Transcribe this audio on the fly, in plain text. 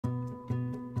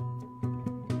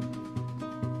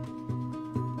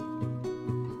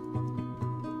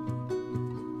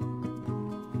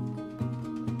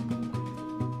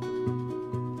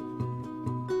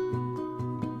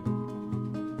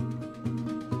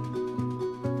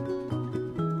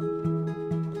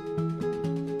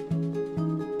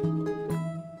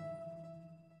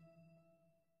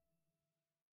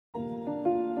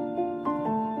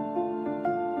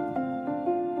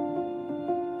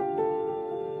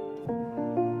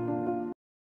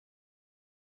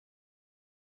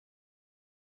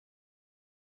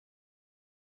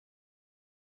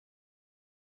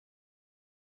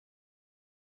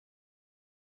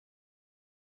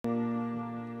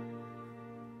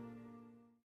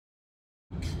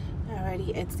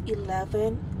already. It's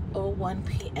 11:01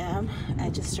 p.m. I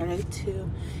just started to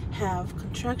have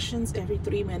contractions every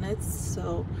 3 minutes,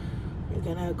 so we're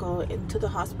gonna go into the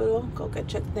hospital, go get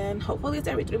checked in. Hopefully it's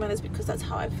every 3 minutes because that's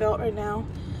how I felt right now.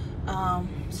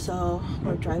 So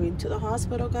we're driving to the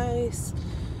hospital, guys.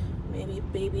 Maybe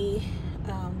baby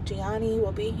Gianni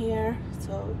will be here,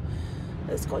 so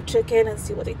let's go check in and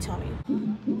see what they tell me.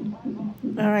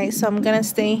 All right, so I'm gonna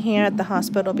stay here at the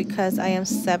hospital because I am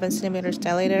 7 centimeters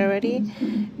dilated already,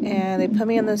 and they put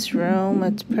me in this room.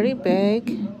 It's pretty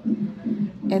big.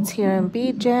 It's here in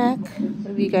B-Jack.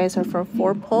 If you guys are from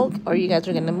Fort Polk or you guys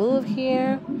are gonna move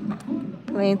here,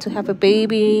 planning to have a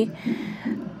baby,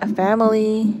 a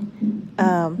family.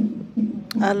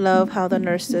 I love how the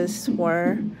nurses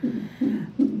were.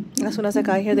 As soon as I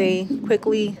got here, they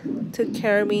quickly took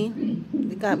care of me.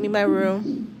 They got me my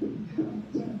room.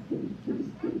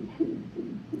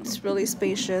 It's really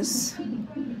spacious.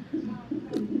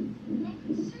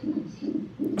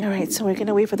 All right, so we're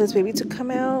gonna wait for this baby to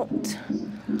come out.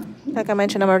 Like I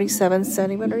mentioned, I'm already 7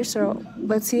 centimeters, so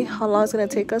let's see how long it's gonna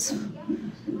take us.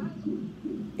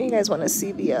 You guys want to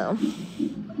see the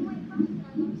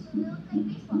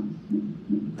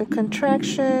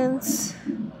contractions?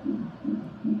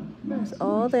 It's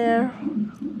all there.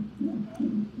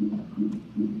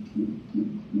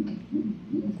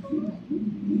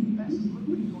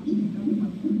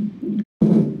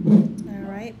 All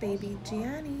right, baby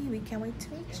Gianni, we can't wait to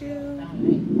meet you.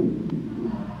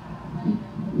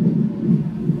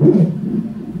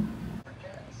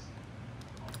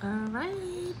 All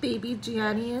right, baby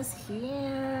Gianni is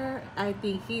here. I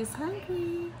think he's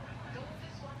hungry.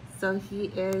 So he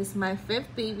is my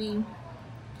 5th baby,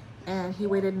 and he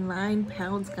weighed 9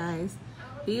 pounds, guys.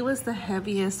 He was the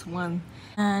heaviest one,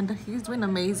 and he's doing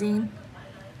amazing.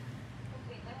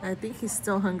 I think he's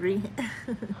still hungry.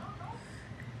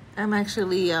 I'm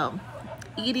actually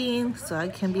eating so I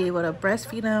can be able to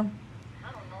breastfeed him.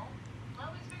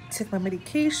 Took my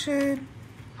medication.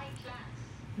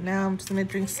 Now I'm just gonna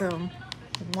drink some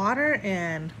water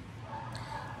and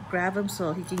grab him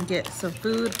so he can get some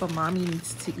food, but mommy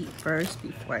needs to eat first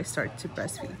before I start to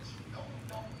breastfeed.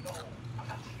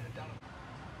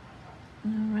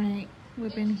 All right,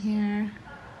 we've been here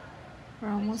for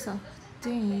almost a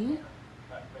day.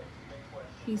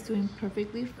 He's doing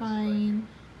perfectly fine.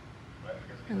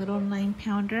 A little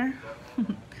 9-pounder.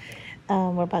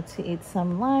 We're about to eat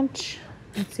some lunch.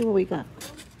 Let's see what we got.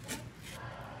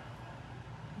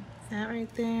 That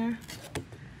right there.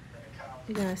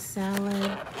 We got a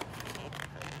salad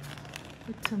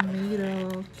with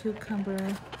tomato,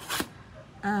 cucumber.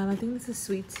 I think this is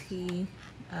sweet tea,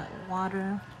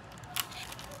 water.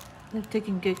 They're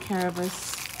taking good care of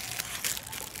us.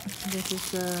 This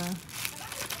is a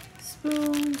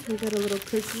spoon. We got a little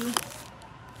cookie,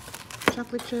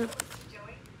 chocolate chip,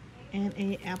 and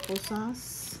a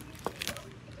applesauce.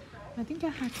 I think I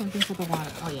had something for the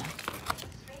water. Oh yeah,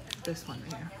 this one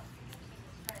right here.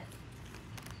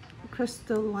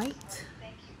 Crystal Light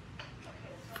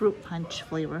fruit punch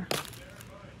flavor.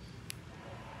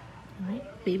 All right,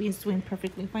 baby is doing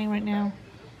perfectly fine right now,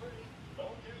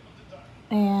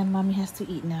 and mommy has to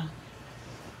eat now.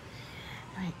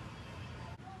 All right,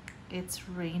 it's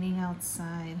raining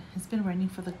outside. It's been raining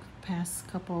for the past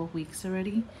couple of weeks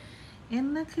already,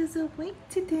 and look who's awake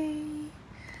today.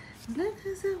 Look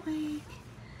who's awake.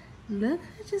 Look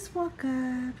who just woke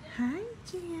up. Hi,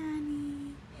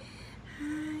 Gianni.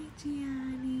 Hi,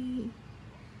 Gianni.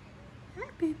 Hi,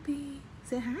 baby.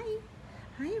 Say hi.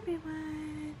 Hi,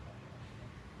 everyone.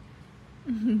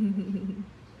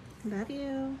 Love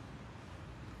you.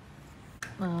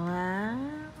 Wow.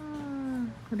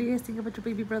 What do you guys think about your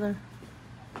baby brother?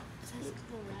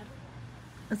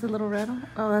 It's a little rattle?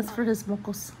 Oh, that's for his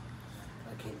mocos.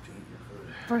 I can't drink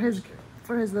your food.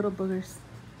 For his little boogers.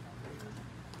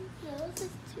 No, this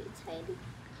is too tiny.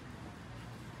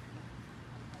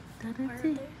 That's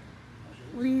it.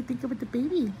 What do you think about the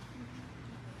baby?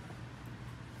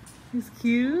 He's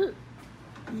cute.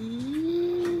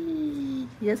 Eee.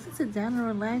 Yes, sit down and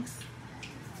relax.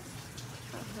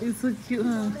 He's so cute,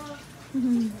 huh?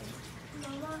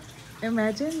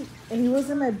 Imagine he was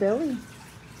in my belly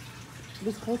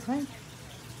this whole time.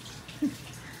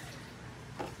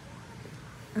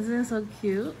 Isn't it so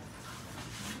cute?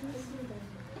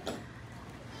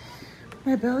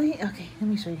 My belly? Okay, let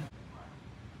me show you.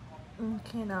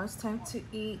 Okay, now it's time to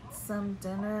eat some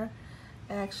dinner.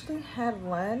 I actually had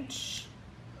lunch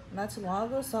not too long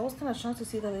ago, so I was kind of shocked to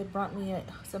see that they brought me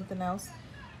something else.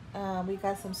 We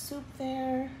got some soup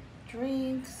there,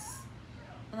 drinks,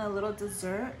 and a little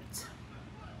dessert.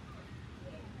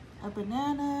 A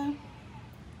banana,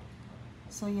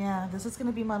 So yeah, this is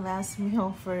gonna be my last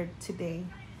meal for today.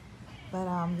 But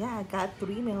yeah, I got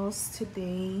 3 meals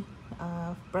today,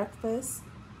 breakfast,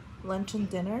 lunch, and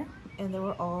dinner, and they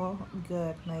were all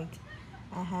good. Like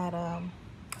I had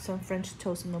some French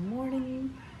toast in the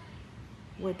morning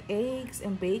with eggs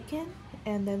and bacon,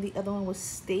 and then the other one was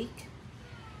steak,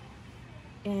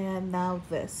 and now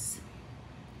this.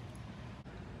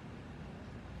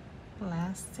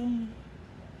 Last day.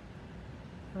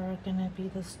 We're gonna be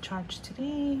discharged today,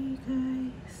 you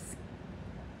guys.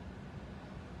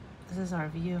 This is our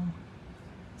view.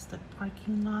 It's the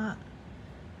parking lot,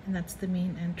 and that's the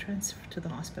main entrance to the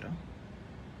hospital.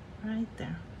 Right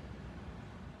there.